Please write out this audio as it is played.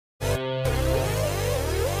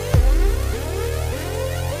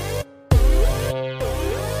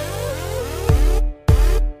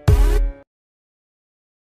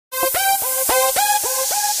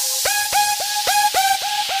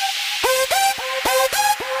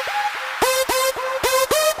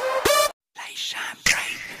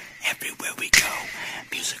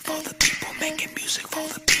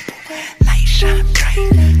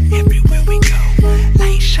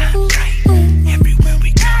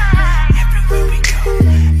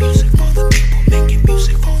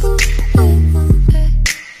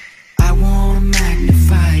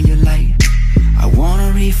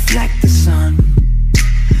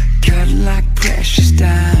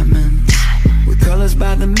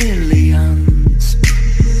the millions.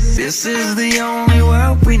 This is the only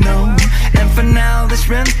world we know, and for now this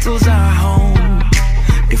rental's our home.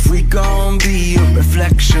 If we gon' be a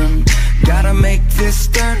reflection, gotta make this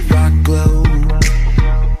dirt rock glow.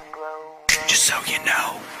 Just so you know.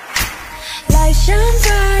 Light shine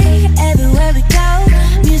bright everywhere we go.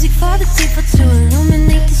 Music for the people to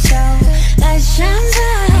illuminate the show. Light shine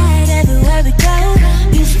bright everywhere we go.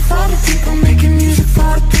 Music for the people, making music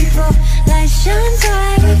for the people. Light shine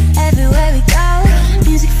bright everywhere we go.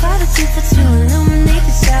 Music for the people to illuminate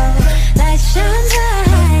the show. Light shine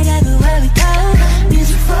bright everywhere we go.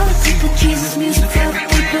 Music for the people, Jesus, music for the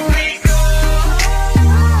people.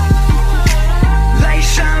 Light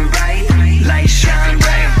shine bright, light shine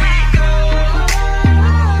bright.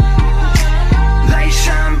 Light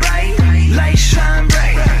shine bright, light shine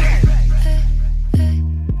bright.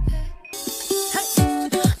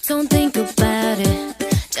 Don't think about it,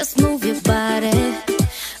 just move your body.